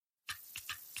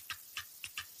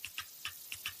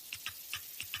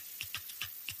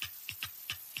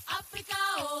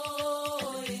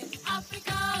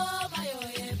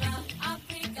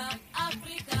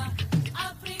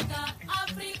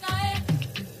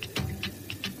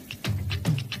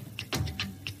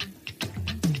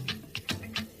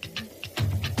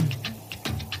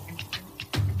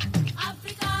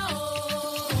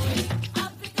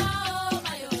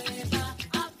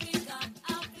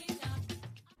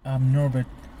I'm Norbert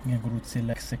Nkengurutse,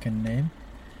 like second name.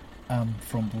 I'm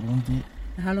from Burundi.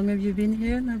 How long have you been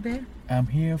here, Norbert? I'm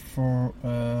here for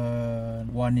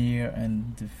 1 year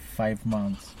and 5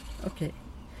 months. Okay.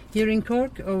 Here in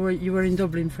Cork, or you were in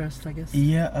Dublin first, I guess?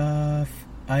 Yeah,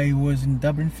 I was in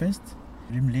Dublin first,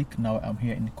 Limerick. Now I'm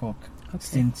here in Cork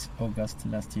since August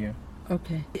last year.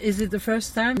 Okay. Is it the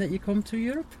first time that you come to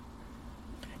Europe?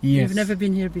 Yes. You've never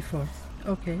been here before?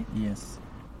 Okay. Yes.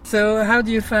 So how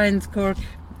do you find Cork?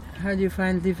 How do you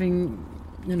find living,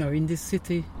 in this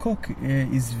city? Cork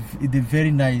is a very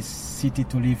nice city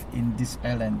to live in this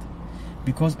island,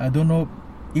 because I don't know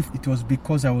if it was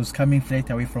because I was coming straight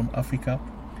away from Africa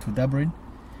to Dublin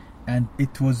and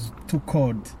it was too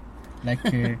cold,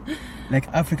 like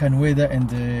African weather and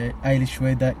the Irish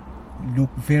weather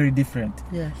look very different.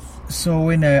 Yes. So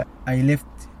when I left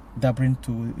Dublin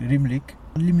to Limerick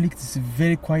is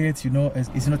very quiet,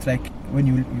 it's not like when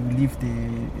you leave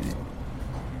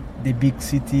the big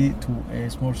city to a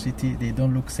small city, they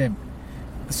don't look same.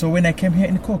 So when I came here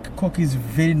in Cork is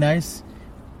very nice.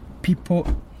 People,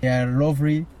 they are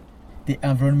lovely. The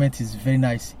environment is very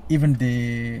nice. Even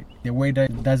the weather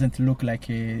doesn't look like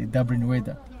a Dublin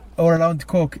weather. All around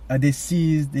Cork, the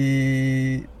seas,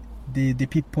 the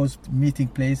people's meeting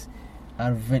place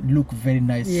look very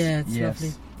nice. Yeah, it's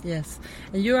lovely. Yes.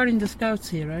 And you are in the Scouts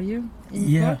here, are you?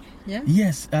 Yeah. Cork? Yeah.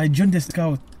 Yes, I joined the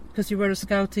Scout. Because you were a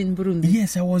scout in Burundi.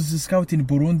 Yes, I was a scout in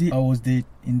Burundi. I was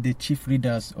in the chief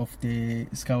leaders of the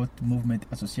Scout Movement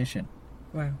Association.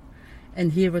 Wow.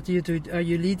 And here, what do you do? Are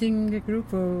you leading a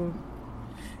group or?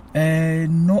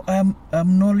 No, I'm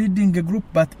not leading a group,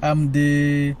 but I'm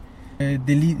the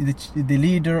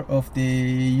leader of the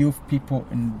youth people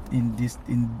in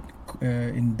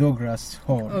Douglas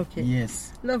Hall. Okay.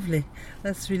 Yes. Lovely.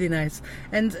 That's really nice.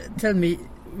 And tell me,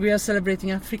 we are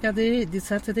celebrating Africa Day this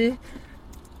Saturday.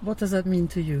 What does that mean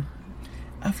to you?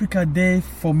 Africa Day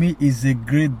for me is a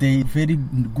great day, very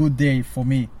good day for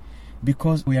me,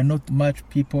 because we are not much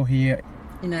people here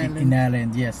in Ireland. In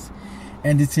Ireland, yes.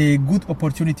 And it's a good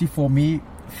opportunity for me,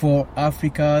 for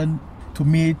African to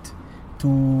meet,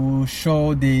 to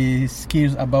show the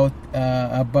skills about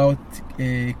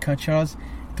cultures,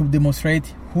 to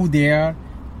demonstrate who they are,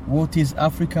 what is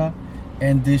Africa,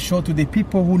 and show to the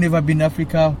people who never been in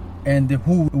Africa and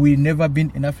who we never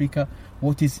been in Africa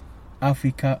what is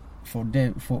Africa for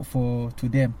them, to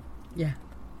them. Yeah.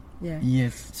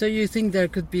 Yes. So you think there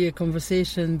could be a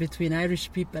conversation between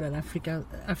Irish people and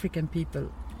African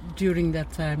people during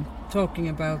that time, talking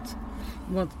about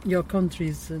what your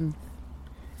countries and?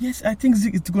 Yes, I think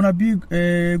it's gonna be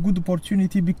a good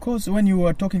opportunity, because when you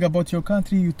are talking about your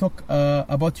country, you talk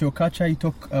about your culture, you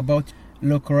talk about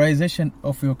localization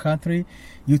of your country,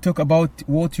 you talk about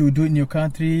what you do in your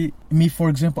country. Me, for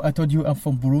example, I told you I'm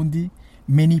from Burundi.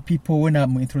 Many people, when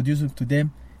I'm introducing to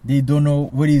them, they don't know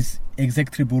what is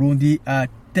exactly Burundi. I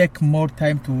take more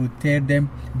time to tell them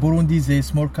Burundi is a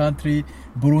small country.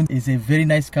 Burundi is a very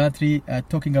nice country.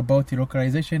 Talking about the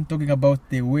localization, talking about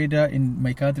the weather in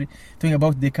my country, talking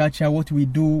about the culture, what we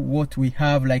do, what we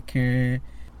have, like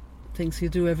things you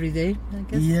do every day, I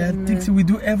guess. Yeah, and, things we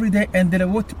do every day, and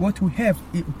then what we have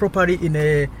properly in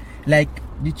a like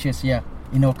ditches,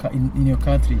 in your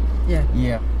country.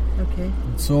 Yeah. Okay.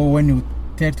 So when you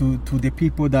tell to the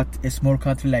people that a small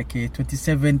country like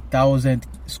 27,000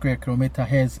 square kilometer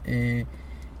has a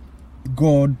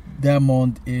gold,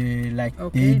 diamond,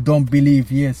 they don't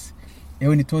believe. Yes, and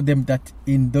when you told them that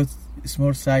in those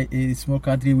small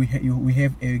country we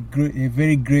have a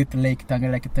very great lake,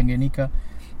 like Tanganyika,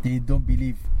 they don't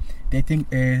believe. They think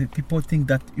people think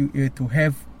that to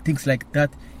have things like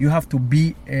that you have to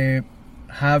be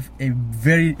have a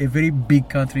very big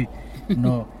country.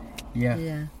 No.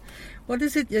 Yeah. What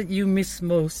is it that you miss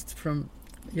most from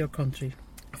your country?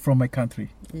 From my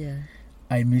country? Yeah.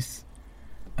 I miss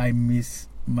my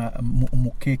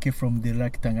mukeke from the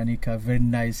Lake Tanganyika. Very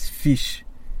nice fish.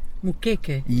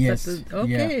 Mukeke? Yes.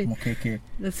 Okay. Yeah, mukeke.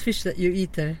 That's fish that you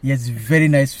eat there. Yes, very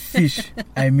nice fish.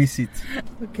 I miss it.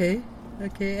 Okay.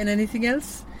 And anything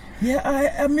else? Yeah,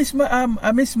 I miss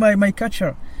my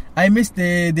culture. I miss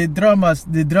the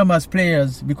drummers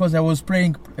players, because I was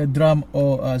playing a drum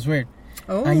as well.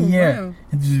 Oh, wow.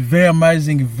 It's very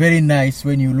amazing, very nice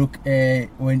when you look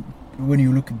when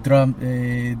you look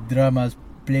drummers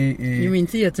play. You mean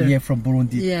theater? Yeah, from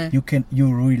Burundi. Yeah.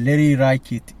 You really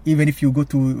like it. Even if you go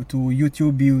to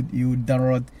YouTube, you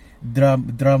download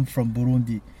drum from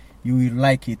Burundi, you will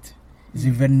like it. It's a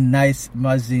very nice,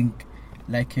 amazing,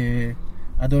 like I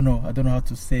don't know how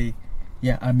to say.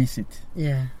 Yeah, I miss it.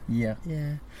 Yeah.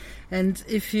 And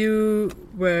if you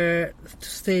were to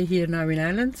stay here now in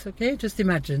Ireland, okay, just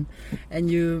imagine, and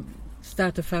you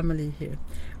start a family here.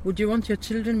 Would you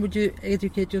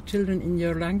educate your children in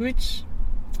your language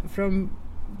from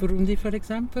Burundi, for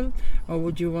example, or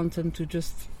would you want them to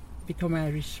just become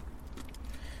Irish?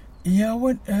 Yeah,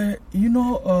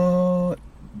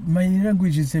 my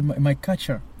language is my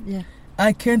culture. Yeah.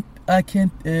 I can't.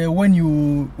 When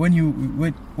you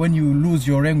lose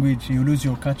your language, you lose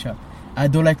your culture. I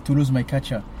don't like to lose my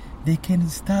culture. They can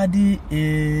study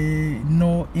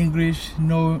no English,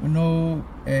 no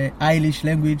Irish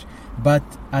language, but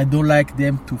I don't like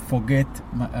them to forget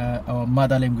our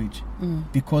mother language,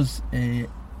 because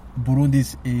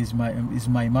Burundi is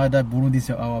my mother. Burundi is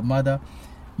our mother.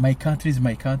 My country is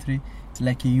my country. It's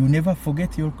like you never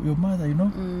forget your mother, you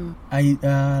know. I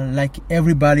like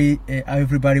everybody.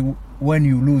 When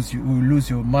you lose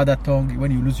your mother tongue,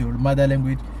 when you lose your mother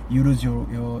language, you lose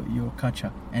your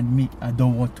culture. And me, I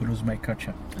don't want to lose my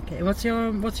culture. Okay, what's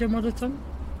your mother tongue?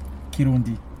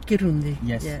 Kirundi. Kirundi.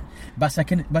 Yes. Yeah. But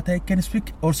I can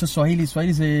speak also Swahili.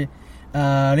 Swahili is a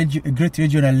great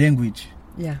regional language.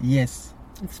 Yeah. Yes.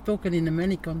 It's spoken in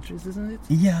many countries, isn't it?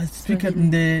 Yeah, it's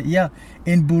spoken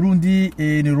in Burundi,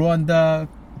 in Rwanda,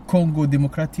 Congo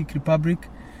Democratic Republic,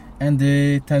 and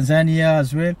Tanzania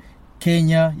as well.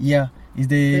 Kenya, is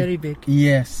the very big.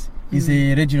 Yes, is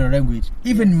a regional language.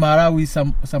 Even Malawi,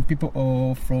 some people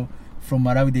from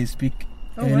Malawi, they speak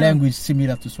a language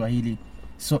similar to Swahili.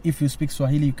 So if you speak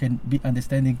Swahili, you can be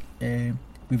understanding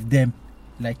with them.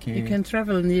 Like you can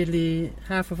travel nearly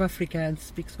half of Africa and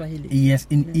speak Swahili. Yes,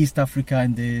 in East Africa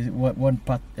and the one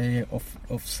part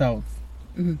of South.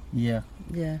 Mm-hmm. Yeah.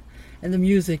 Yeah, and the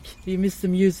music. Do you miss the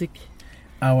music?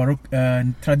 Our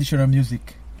traditional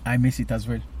music. I miss it as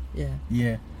well. Yeah.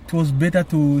 Yeah. It was better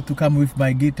to come with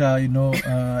my guitar, you know.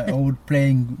 I would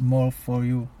playing more for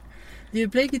you. Do you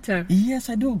play guitar? Yes,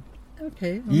 I do.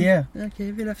 Okay. Yeah.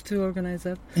 Okay, we'll have to organize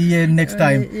that. Yeah, next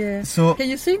time. Yeah. So. Can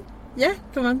you sing? Yeah,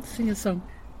 come on, sing a song.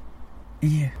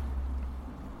 Yeah.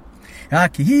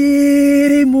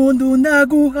 Akiri mundu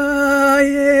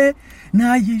naguhaye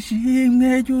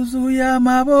nayishimwe yuzuye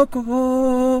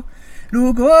amaboko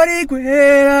rugori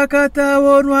gwera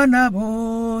katabonwa na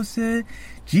bose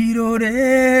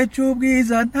kirore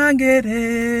cy'ubwiza ntangere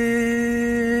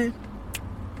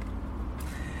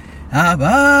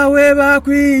abawe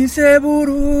bakwise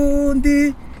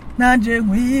Burundi nanje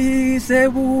nkwise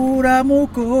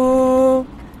buramuko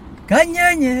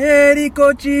kanyenyeri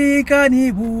ko chika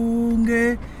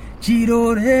nibunge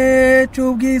kirore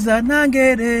cy'ubwiza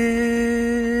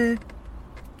ntangere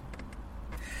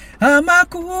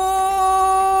amakungu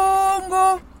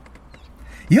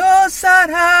yose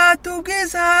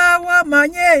aratubwiza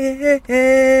wamanye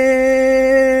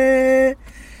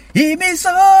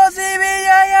imisozi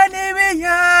ibiyaya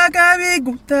n'ibiyaga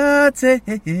bigutatse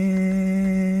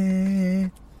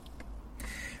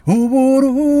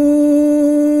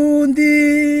Uburundi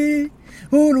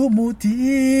uri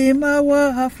umutima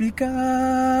wa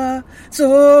Afrika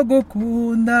so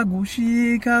gukunda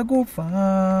gushika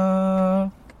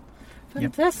gupfa.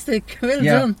 Fantastic, well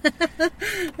done.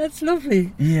 That's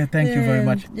lovely. Yeah, thank you very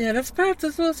much. Yeah, that's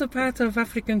also part of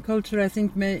African culture. I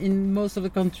think in most of the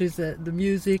countries, the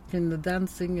music and the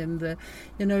dancing and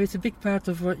it's a big part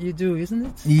of what you do, isn't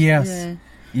it? Yes.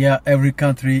 Yeah, every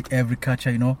country, every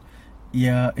culture, you know.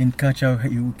 Yeah, in culture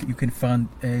you can find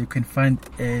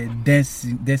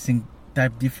dancing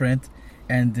type different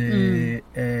and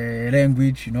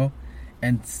language, you know,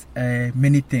 and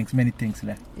many things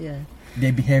like. Yeah.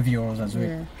 Their behaviors as well.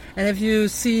 Yeah. And have you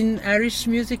seen Irish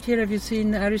music here? Have you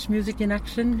seen Irish music in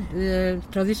action?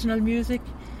 Traditional music?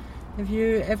 Have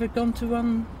you ever gone to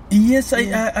one? Yes,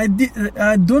 I did.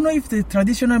 I don't know if the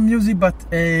traditional music, but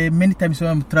many times when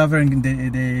I'm traveling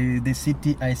in the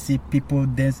city, I see people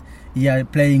dance. Yeah,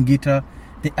 playing guitar.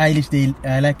 The Irish,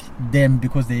 I like them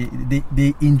because they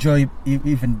enjoy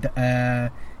even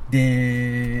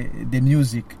the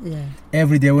music. Yeah.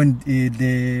 Every day when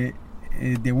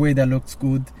the weather looks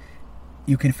good,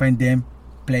 you can find them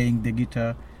playing the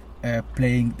guitar,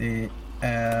 playing the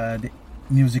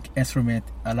music instrument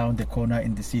around the corner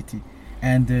in the city,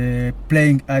 and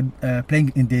playing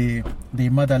in the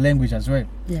mother language as well.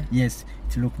 Yeah. Yes,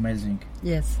 it looks amazing.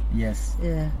 Yes. Yes.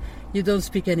 Yeah. You don't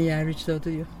speak any Irish though,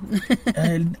 do you?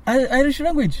 Irish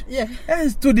language? Yeah.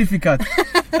 It's too difficult.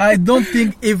 I don't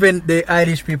think even the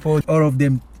Irish people, all of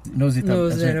them, knows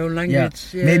their own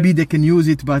language. Yeah. Maybe they can use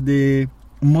it, but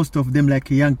most of them,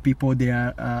 like young people, they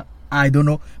are I don't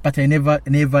know, but I never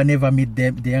meet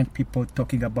them, the young people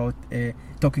talking in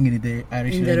the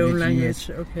Irish in language. Their own language. Yes.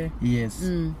 Okay. Yes.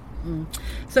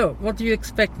 So what do you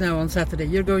expect now on Saturday?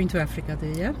 You're going to Africa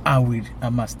Day, yeah? I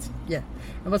must. Yeah.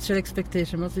 And what's your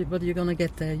expectation? What are you gonna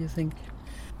get there, you think?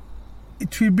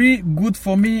 it will be good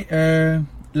for me. And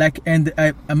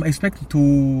I'm expecting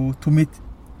to meet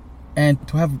and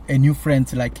to have a new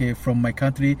friends from my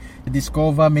country,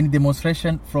 discover many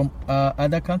demonstrations from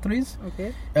other countries.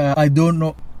 Okay. I don't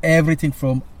know everything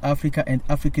from Africa, and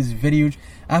Africa is very huge.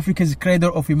 Africa is the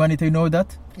cradle of humanity, you know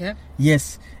that? Yeah.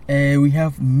 Yes. We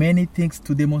have many things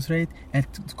to demonstrate, and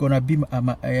it's gonna be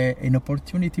an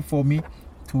opportunity for me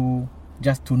to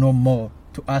just to know more,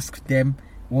 to ask them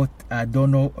what I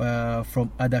don't know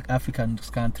from other African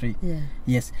country. Yeah.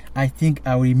 Yes, I think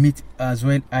I will meet as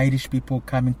well Irish people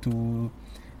coming to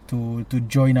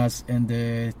join us and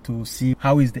to see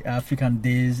how is the African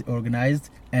Days organized,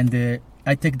 and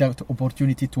I take that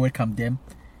opportunity to welcome them.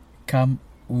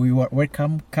 We are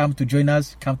welcome. Come to join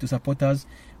us. Come to support us.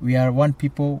 We are one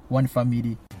people, one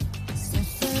family.